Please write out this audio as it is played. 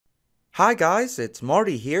Hi guys, it's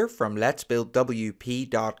Marty here from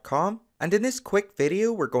𝗪𝗲𝗀𝗀𝗀.com, and in this quick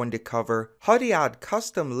video we're going to cover how to add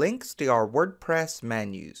custom links to our WordPress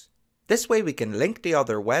menus. This way we can link to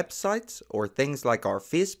other websites or things like our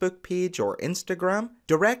Facebook page or Instagram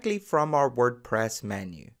directly from our WordPress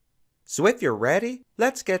menu. So if you're ready,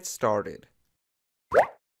 let's get started.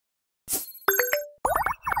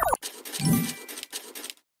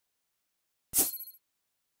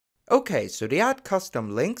 Okay, so to add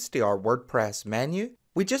custom links to our WordPress menu,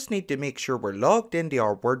 we just need to make sure we're logged into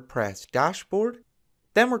our WordPress dashboard.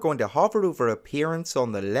 Then we're going to hover over Appearance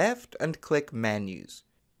on the left and click Menus.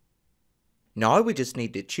 Now we just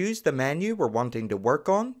need to choose the menu we're wanting to work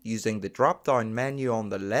on using the drop-down menu on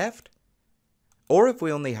the left. Or if we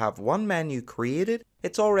only have one menu created,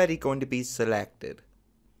 it's already going to be selected.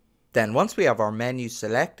 Then once we have our menu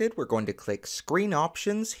selected, we're going to click Screen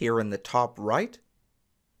Options here in the top right.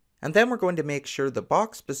 And then we're going to make sure the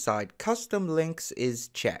box beside Custom Links is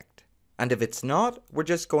checked. And if it's not, we're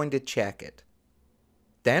just going to check it.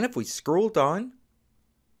 Then if we scroll down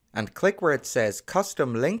and click where it says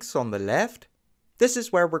Custom Links on the left, this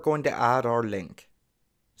is where we're going to add our link.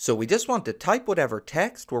 So we just want to type whatever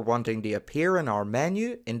text we're wanting to appear in our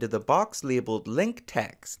menu into the box labeled Link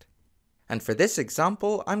Text. And for this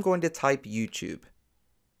example, I'm going to type YouTube.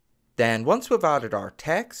 Then once we've added our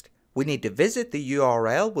text, we need to visit the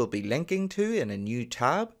URL we'll be linking to in a new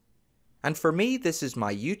tab. And for me, this is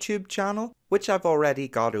my YouTube channel, which I've already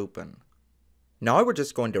got open. Now we're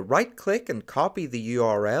just going to right click and copy the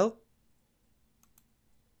URL.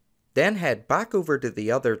 Then head back over to the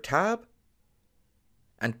other tab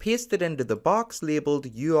and paste it into the box labeled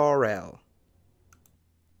URL.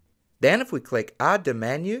 Then if we click Add to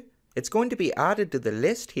Menu, it's going to be added to the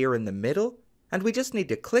list here in the middle. And we just need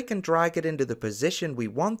to click and drag it into the position we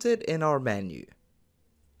want it in our menu.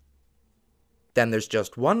 Then there's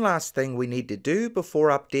just one last thing we need to do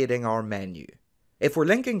before updating our menu. If we're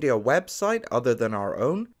linking to a website other than our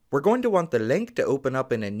own, we're going to want the link to open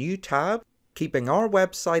up in a new tab, keeping our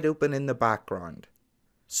website open in the background.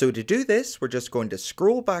 So to do this, we're just going to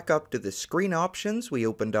scroll back up to the screen options we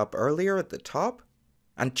opened up earlier at the top,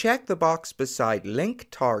 and check the box beside Link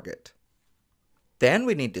Target. Then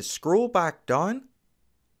we need to scroll back down,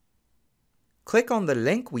 click on the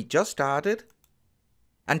link we just added,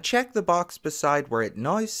 and check the box beside where it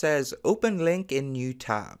now says Open Link in New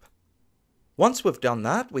Tab. Once we've done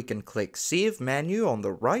that, we can click Save Menu on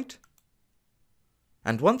the right,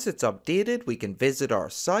 and once it's updated, we can visit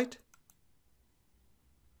our site,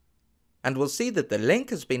 and we'll see that the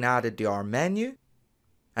link has been added to our menu,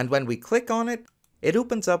 and when we click on it, it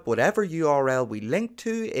opens up whatever URL we linked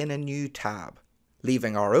to in a new tab,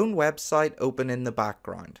 leaving our own website open in the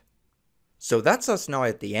background. So that's us now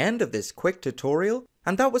at the end of this quick tutorial,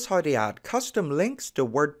 and that was how to add custom links to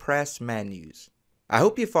WordPress menus. I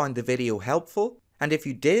hope you found the video helpful, and if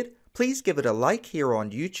you did, please give it a like here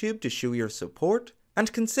on YouTube to show your support,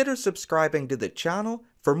 and consider subscribing to the channel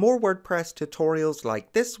for more WordPress tutorials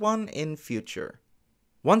like this one in future.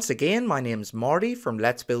 Once again, my name's Marty from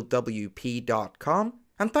𝗪𝗲𝗀𝗀𝗀𝗀.com,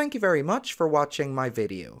 and thank you very much for watching my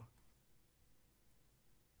video.